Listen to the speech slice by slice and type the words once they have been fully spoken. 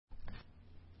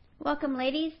Welcome,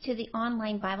 ladies, to the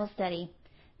online Bible study.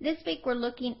 This week we're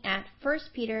looking at 1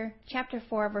 Peter chapter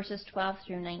 4, verses 12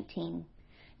 through 19.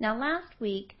 Now, last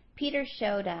week, Peter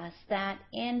showed us that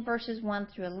in verses 1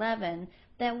 through 11,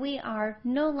 that we are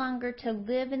no longer to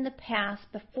live in the past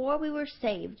before we were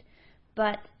saved,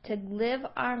 but to live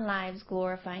our lives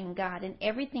glorifying God in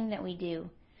everything that we do.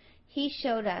 He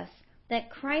showed us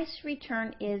that Christ's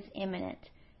return is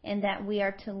imminent and that we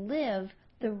are to live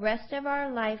the rest of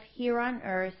our life here on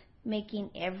earth, making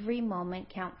every moment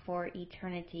count for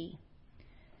eternity.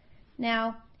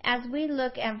 Now, as we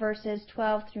look at verses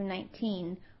 12 through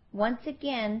 19, once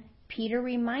again, Peter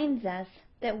reminds us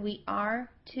that we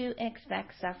are to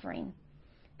expect suffering.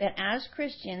 That as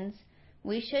Christians,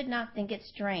 we should not think it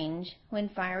strange when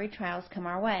fiery trials come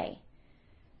our way.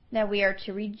 That we are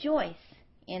to rejoice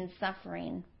in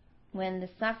suffering when the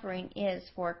suffering is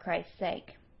for Christ's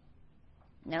sake.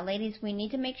 Now, ladies, we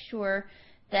need to make sure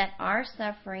that our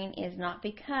suffering is not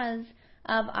because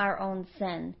of our own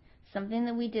sin, something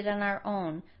that we did on our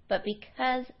own, but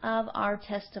because of our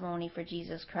testimony for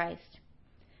Jesus Christ.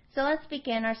 So let's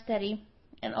begin our study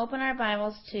and open our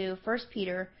Bibles to 1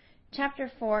 Peter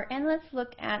chapter 4, and let's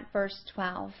look at verse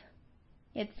 12.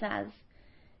 It says,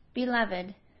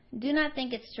 "Beloved, do not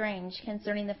think it strange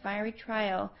concerning the fiery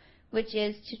trial which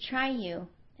is to try you,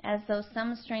 as though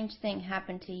some strange thing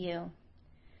happened to you."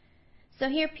 So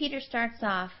here Peter starts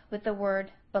off with the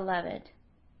word beloved.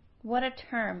 What a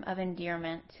term of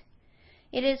endearment.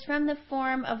 It is from the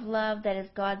form of love that is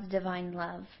God's divine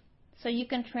love. So you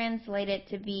can translate it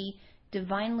to be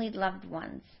divinely loved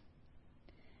ones.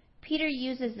 Peter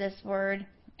uses this word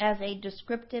as a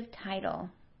descriptive title,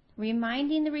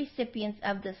 reminding the recipients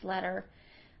of this letter,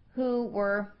 who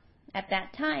were at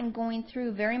that time going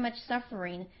through very much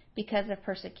suffering because of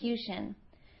persecution.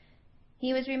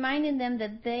 He was reminding them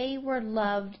that they were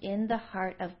loved in the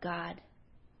heart of God.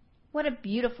 What a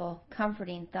beautiful,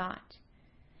 comforting thought.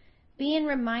 Being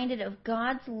reminded of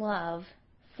God's love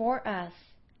for us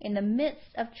in the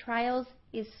midst of trials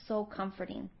is so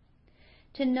comforting.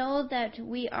 To know that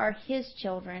we are His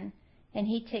children and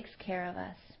He takes care of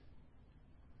us.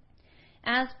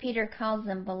 As Peter calls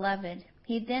them beloved,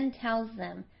 he then tells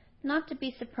them not to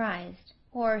be surprised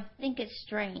or think it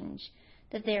strange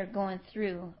that they are going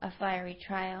through a fiery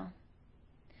trial.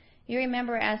 You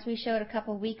remember, as we showed a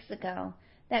couple weeks ago,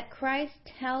 that Christ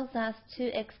tells us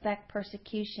to expect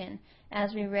persecution,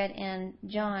 as we read in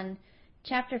John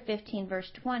chapter 15, verse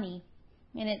 20.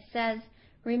 And it says,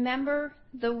 "Remember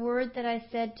the word that I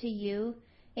said to you,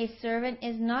 a servant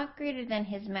is not greater than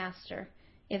his master.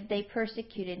 If they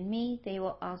persecuted me, they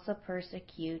will also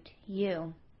persecute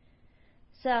you."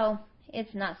 So,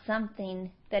 it's not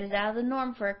something that is out of the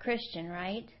norm for a Christian,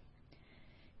 right?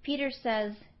 Peter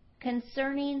says,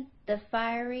 concerning the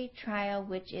fiery trial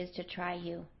which is to try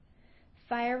you.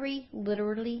 Fiery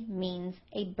literally means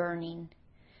a burning.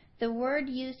 The word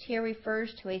used here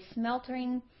refers to a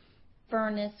smelting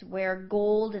furnace where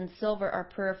gold and silver are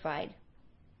purified.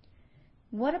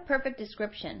 What a perfect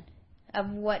description of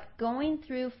what going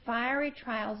through fiery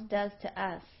trials does to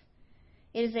us.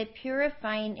 It is a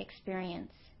purifying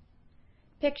experience.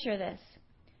 Picture this.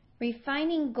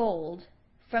 Refining gold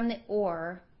from the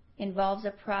ore involves a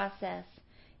process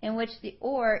in which the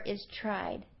ore is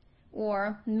tried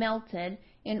or melted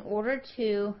in order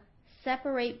to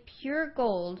separate pure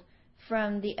gold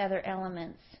from the other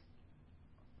elements.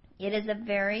 It is a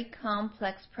very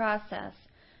complex process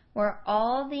where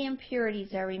all the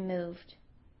impurities are removed.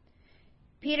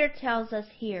 Peter tells us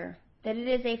here that it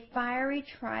is a fiery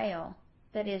trial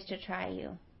that is to try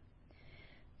you.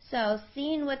 So,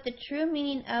 seeing what the true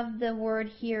meaning of the word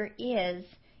here is,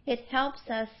 it helps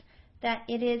us that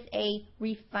it is a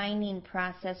refining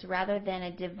process rather than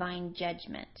a divine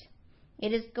judgment.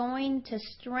 It is going to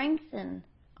strengthen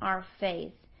our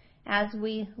faith as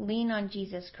we lean on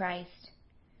Jesus Christ.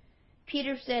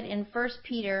 Peter said in 1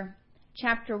 Peter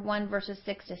chapter 1, verses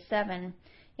 6 to 7,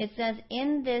 it says,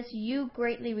 "In this you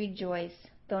greatly rejoice,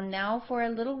 though now for a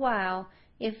little while,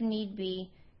 if need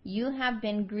be, you have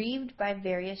been grieved by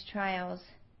various trials,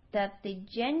 that the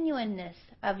genuineness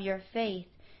of your faith,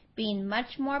 being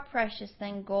much more precious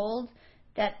than gold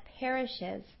that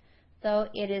perishes, though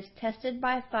it is tested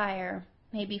by fire,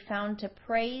 may be found to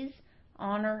praise,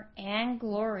 honor, and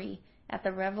glory at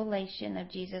the revelation of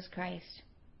Jesus Christ."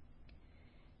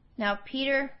 Now,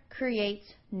 Peter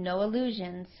creates no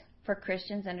illusions for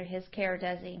Christians under his care,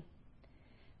 does he?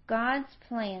 God's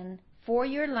plan for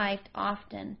your life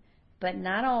often, but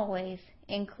not always,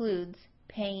 includes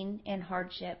pain and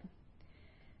hardship.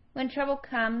 When trouble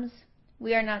comes,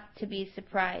 we are not to be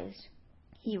surprised.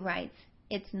 He writes,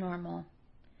 it's normal.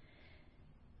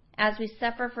 As we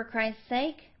suffer for Christ's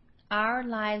sake, our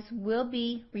lives will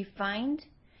be refined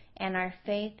and our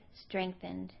faith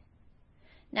strengthened.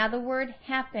 Now the word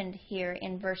happened here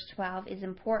in verse 12 is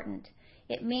important.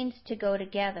 It means to go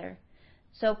together.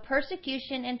 So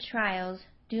persecution and trials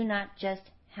do not just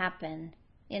happen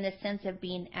in the sense of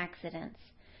being accidents.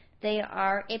 They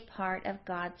are a part of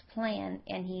God's plan,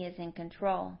 and He is in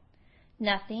control.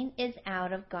 Nothing is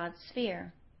out of God's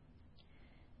sphere.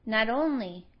 Not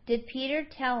only did Peter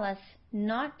tell us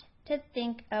not to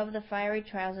think of the fiery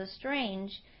trials as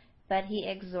strange, but he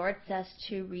exhorts us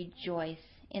to rejoice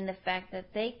in the fact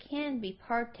that they can be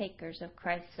partakers of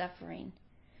Christ's suffering.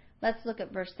 Let's look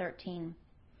at verse 13.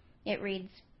 It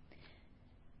reads,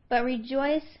 "But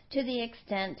rejoice to the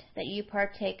extent that you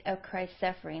partake of Christ's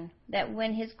suffering, that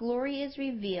when His glory is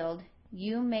revealed,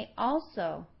 you may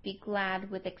also be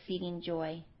glad with exceeding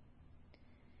joy."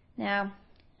 Now,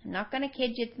 I'm not going to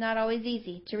kid you, it's not always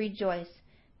easy to rejoice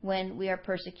when we are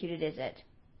persecuted, is it?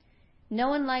 No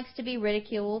one likes to be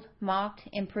ridiculed, mocked,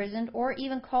 imprisoned, or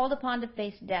even called upon to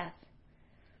face death.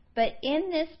 But in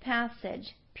this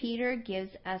passage, Peter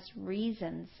gives us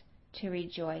reasons to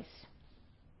rejoice.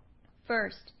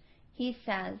 First, he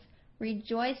says,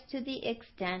 rejoice to the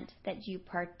extent that you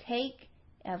partake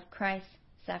of Christ's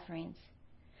sufferings.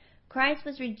 Christ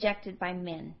was rejected by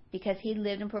men because He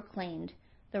lived and proclaimed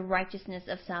the righteousness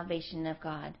of salvation of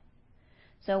God.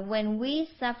 So when we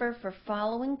suffer for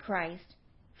following Christ,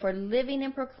 for living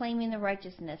and proclaiming the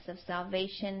righteousness of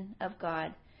salvation of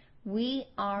God, we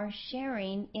are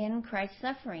sharing in Christ's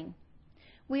suffering.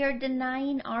 We are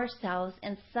denying ourselves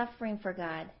and suffering for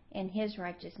God and His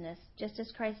righteousness, just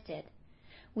as Christ did.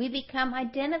 We become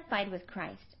identified with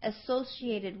Christ,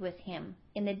 associated with Him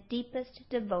in the deepest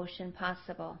devotion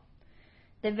possible.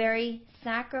 The very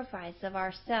sacrifice of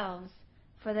ourselves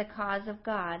for the cause of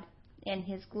God and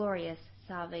His glorious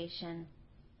salvation.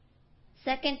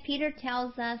 Second, Peter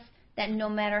tells us that no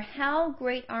matter how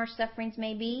great our sufferings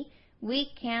may be,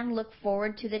 we can look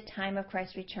forward to the time of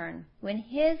Christ's return, when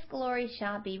His glory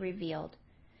shall be revealed.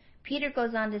 Peter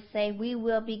goes on to say, we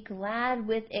will be glad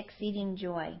with exceeding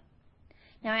joy.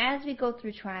 Now, as we go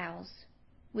through trials,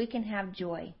 we can have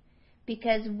joy,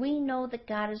 because we know that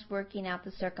God is working out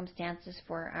the circumstances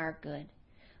for our good.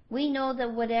 We know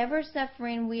that whatever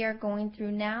suffering we are going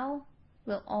through now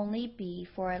will only be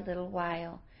for a little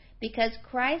while, because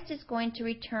Christ is going to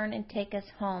return and take us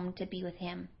home to be with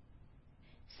Him.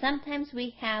 Sometimes we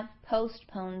have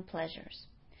postponed pleasures.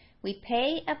 We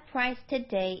pay a price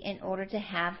today in order to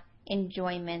have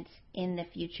enjoyment in the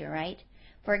future, right?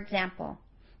 For example,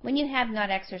 when you have not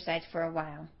exercised for a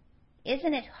while,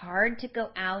 isn't it hard to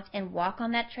go out and walk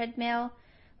on that treadmill,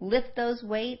 lift those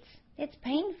weights? It's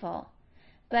painful.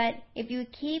 But if you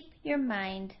keep your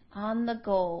mind on the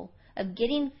goal of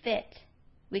getting fit,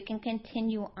 we can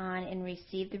continue on and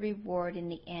receive the reward in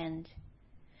the end.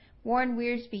 Warren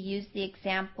Wiersbe used the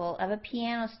example of a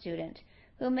piano student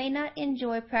who may not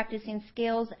enjoy practicing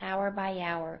scales hour by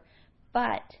hour,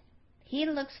 but he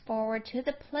looks forward to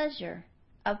the pleasure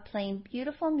of playing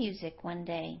beautiful music one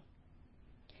day.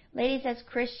 Ladies, as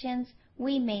Christians,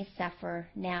 we may suffer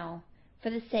now for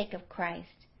the sake of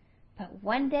Christ, but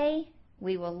one day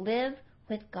we will live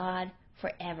with God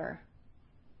forever.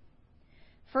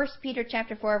 1 Peter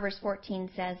chapter 4, verse 14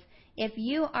 says, "If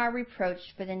you are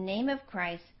reproached for the name of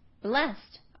Christ,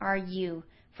 blessed are you,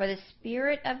 for the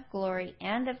Spirit of glory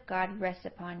and of God rests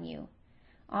upon you.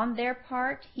 On their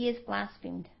part He is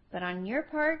blasphemed, but on your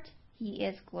part He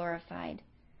is glorified."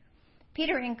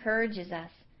 Peter encourages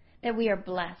us that we are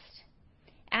blessed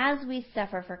as we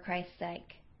suffer for Christ's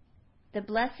sake. The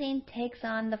blessing takes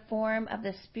on the form of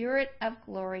the Spirit of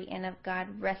glory and of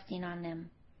God resting on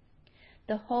them.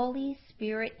 The Holy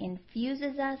Spirit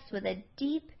infuses us with a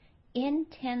deep,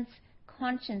 intense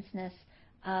consciousness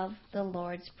of the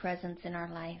Lord's presence in our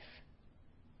life.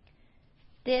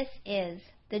 This is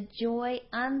the joy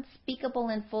unspeakable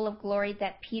and full of glory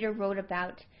that Peter wrote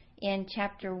about in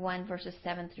chapter 1, verses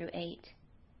 7 through 8.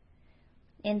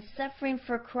 In suffering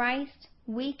for Christ,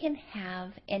 we can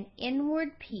have an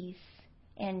inward peace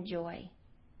and joy.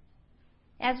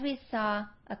 As we saw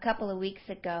a couple of weeks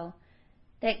ago,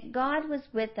 that God was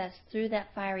with us through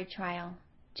that fiery trial,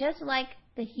 just like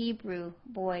the Hebrew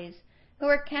boys who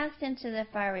were cast into the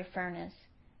fiery furnace.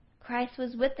 Christ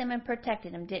was with them and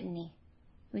protected them, didn't He?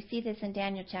 We see this in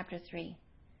Daniel chapter 3.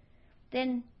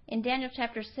 Then in Daniel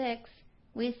chapter 6,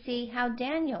 we see how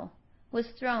Daniel was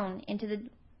thrown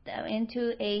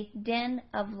into a den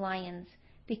of lions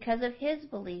because of his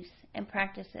beliefs and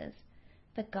practices,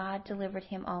 but God delivered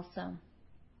him also.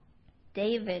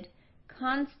 David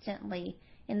constantly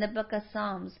in the book of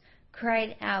Psalms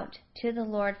cried out to the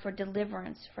Lord for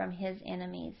deliverance from his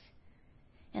enemies.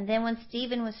 And then when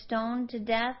Stephen was stoned to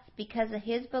death because of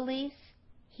his beliefs,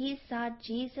 he saw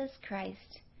Jesus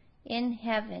Christ in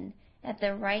heaven at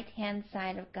the right-hand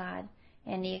side of God,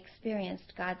 and he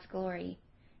experienced God's glory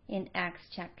in Acts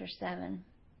chapter 7.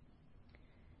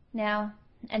 Now,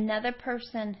 another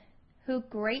person who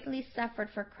greatly suffered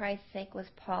for Christ's sake was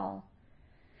Paul.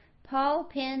 Paul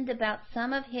penned about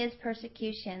some of his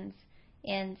persecutions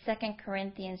in 2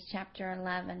 Corinthians chapter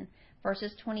 11,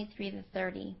 verses 23 to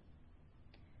 30.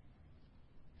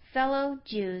 Fellow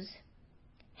Jews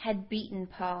had beaten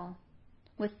Paul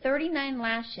with 39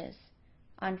 lashes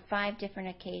on 5 different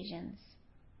occasions.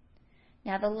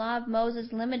 Now, the law of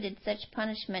Moses limited such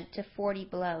punishment to 40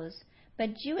 blows,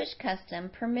 but Jewish custom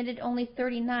permitted only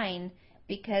 39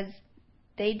 because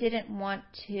they didn't want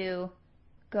to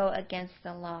go against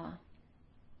the law.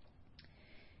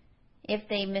 If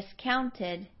they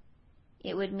miscounted,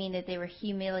 it would mean that they were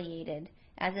humiliated.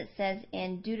 As it says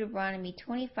in Deuteronomy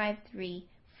 25:3,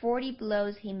 40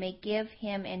 blows he may give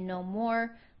him and no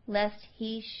more, lest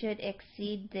he should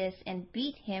exceed this and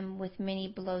beat him with many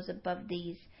blows above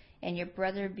these, and your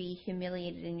brother be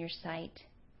humiliated in your sight.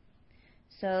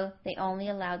 So they only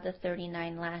allowed the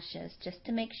 39 lashes, just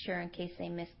to make sure in case they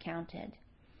miscounted.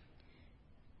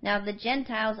 Now the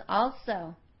Gentiles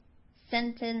also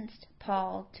sentenced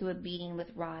Paul to a beating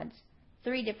with rods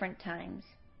 3 different times.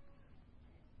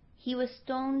 He was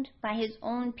stoned by his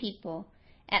own people.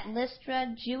 At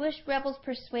Lystra, Jewish rebels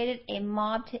persuaded a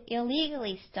mob to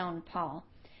illegally stone Paul,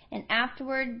 and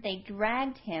afterward they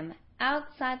dragged him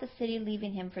outside the city,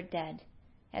 leaving him for dead,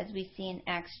 as we see in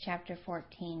Acts chapter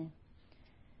 14.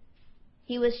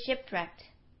 He was shipwrecked,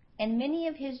 and many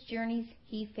of his journeys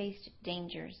he faced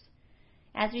dangers.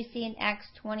 As we see in Acts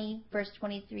 20, verse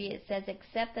 23, it says,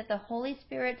 "Except that the Holy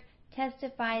Spirit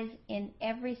testifies in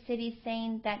every city,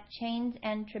 saying that chains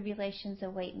and tribulations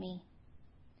await me."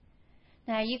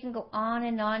 Now, you can go on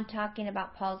and on talking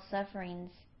about Paul's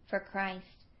sufferings for Christ.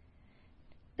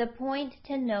 The point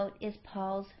to note is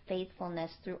Paul's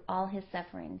faithfulness through all his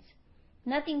sufferings.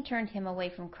 Nothing turned him away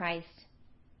from Christ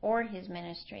or his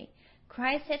ministry.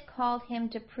 Christ had called him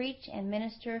to preach and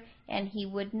minister, and he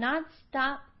would not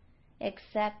stop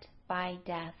except by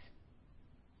death.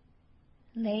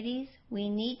 Ladies, we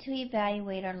need to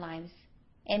evaluate our lives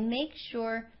and make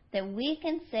sure that we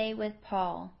can say with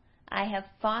Paul, "I have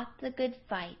fought the good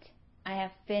fight. I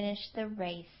have finished the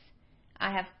race.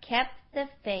 I have kept the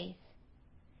faith,"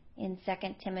 in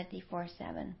 2 Timothy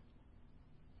 4:7.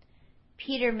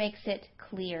 Peter makes it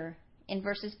clear in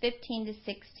verses 15 to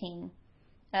 16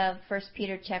 of 1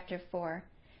 Peter chapter 4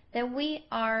 that we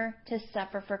are to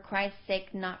suffer for Christ's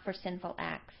sake, not for sinful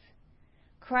acts.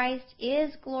 Christ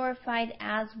is glorified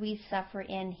as we suffer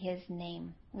in his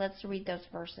name. Let's read those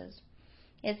verses.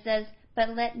 It says, "But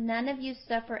let none of you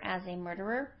suffer as a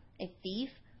murderer, a thief,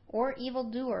 or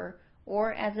evildoer,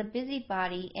 or as a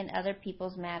busybody in other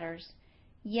people's matters.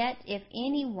 Yet if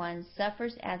anyone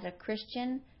suffers as a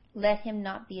Christian, let him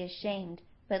not be ashamed,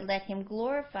 but let him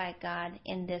glorify God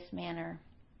in this manner."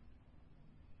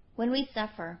 When we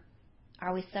suffer,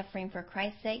 are we suffering for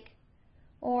Christ's sake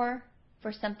or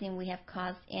for something we have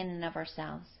caused in and of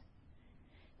ourselves?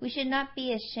 We should not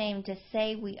be ashamed to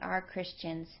say we are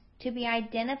Christians, to be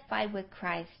identified with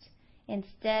Christ.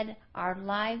 Instead, our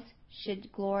lives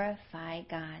should glorify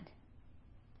God.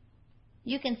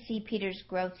 You can see Peter's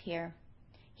growth here.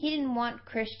 He didn't want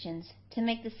Christians to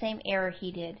make the same error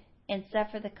he did and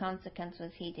suffer the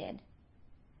consequences he did.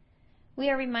 We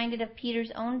are reminded of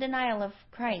Peter's own denial of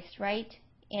Christ, right?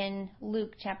 In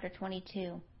Luke chapter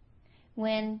 22,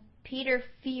 when Peter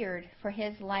feared for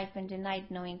his life and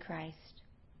denied knowing Christ.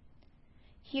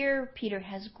 Here, Peter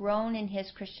has grown in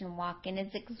his Christian walk and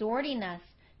is exhorting us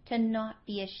to not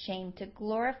be ashamed, to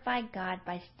glorify God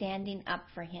by standing up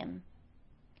for him.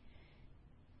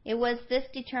 It was this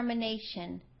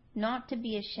determination not to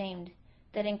be ashamed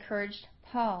that encouraged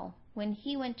Paul when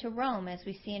he went to Rome, as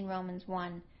we see in Romans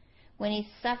 1, when he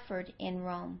suffered in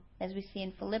Rome, as we see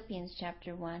in Philippians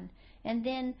chapter 1, and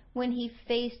then when he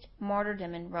faced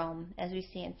martyrdom in Rome, as we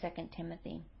see in 2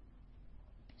 Timothy.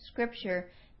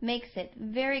 Scripture makes it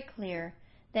very clear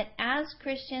that as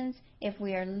Christians, if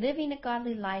we are living a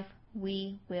godly life,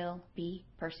 we will be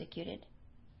persecuted.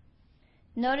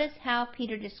 Notice how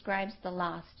Peter describes the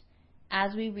lost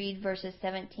as we read verses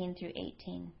 17 through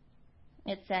 18.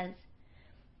 It says,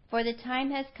 "For the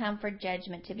time has come for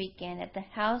judgment to begin at the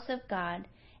house of God,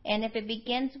 and if it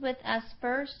begins with us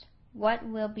first, what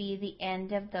will be the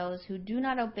end of those who do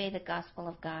not obey the gospel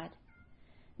of God?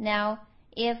 Now,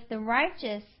 if the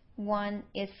righteous one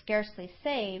is scarcely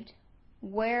saved,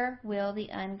 where will the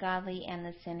ungodly and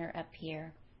the sinner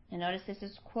appear? And notice this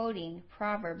is quoting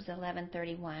Proverbs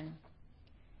 11:31.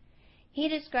 He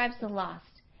describes the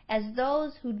lost as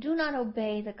those who do not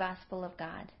obey the gospel of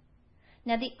God.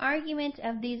 Now, the argument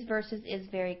of these verses is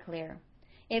very clear.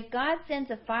 If God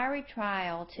sends a fiery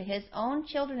trial to his own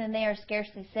children and they are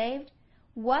scarcely saved,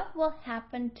 what will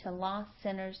happen to lost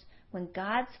sinners when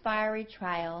God's fiery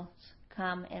trials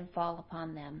come and fall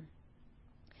upon them?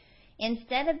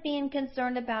 Instead of being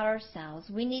concerned about ourselves,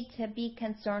 we need to be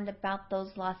concerned about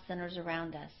those lost sinners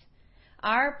around us.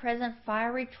 Our present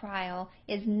fiery trial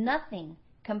is nothing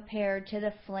compared to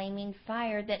the flaming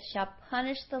fire that shall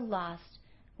punish the lost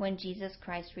when Jesus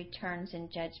Christ returns in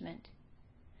judgment.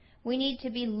 We need to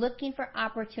be looking for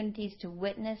opportunities to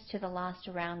witness to the lost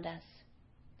around us.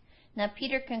 Now,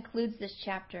 Peter concludes this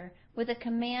chapter with a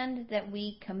command that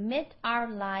we commit our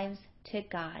lives to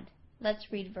God.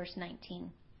 Let's read verse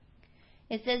 19.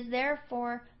 It says,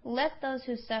 "Therefore, let those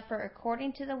who suffer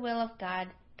according to the will of God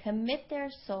commit their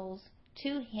souls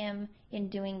to him in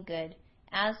doing good,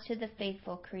 as to the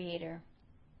faithful Creator."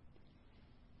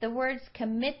 The words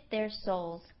 "commit their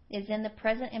souls" is in the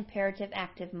present imperative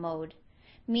active mode,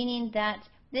 meaning that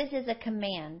this is a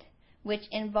command which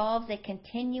involves a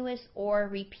continuous or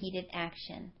repeated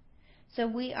action. So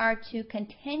we are to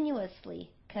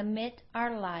continuously commit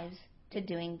our lives to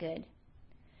doing good.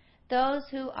 Those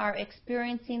who are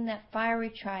experiencing that fiery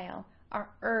trial are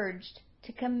urged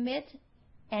to commit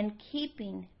and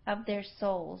keeping of their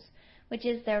souls, which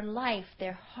is their life,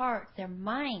 their heart, their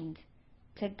mind,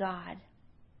 to God.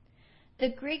 The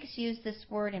Greeks use this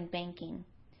word in banking.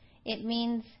 It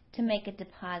means to make a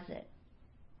deposit.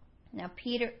 Now,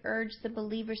 Peter urged the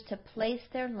believers to place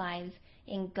their lives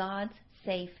in God's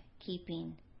safe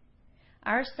keeping.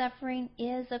 Our suffering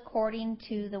is according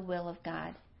to the will of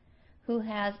God, who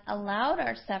has allowed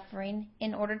our suffering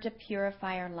in order to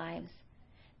purify our lives.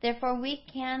 Therefore, we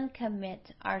can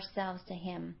commit ourselves to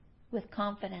him with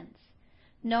confidence,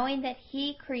 knowing that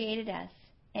he created us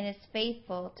and is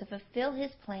faithful to fulfill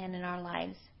his plan in our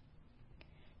lives.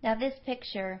 Now, this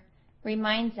picture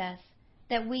reminds us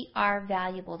that we are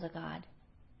valuable to God.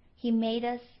 He made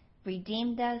us,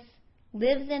 redeemed us,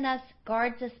 lives in us,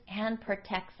 guards us, and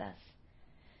protects us.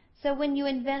 So when you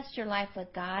invest your life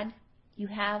with God, you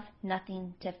have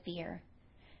nothing to fear,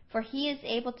 for he is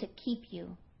able to keep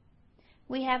you.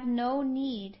 We have no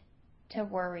need to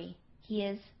worry. He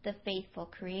is the faithful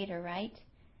Creator, right?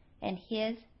 And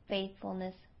his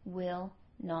faithfulness will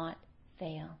not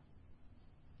fail.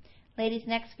 Ladies,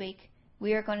 next week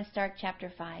we are going to start chapter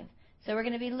 5. So we're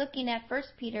going to be looking at 1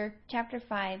 Peter chapter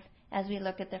 5 as we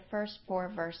look at the first 4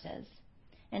 verses.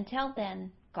 Until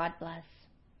then, God bless.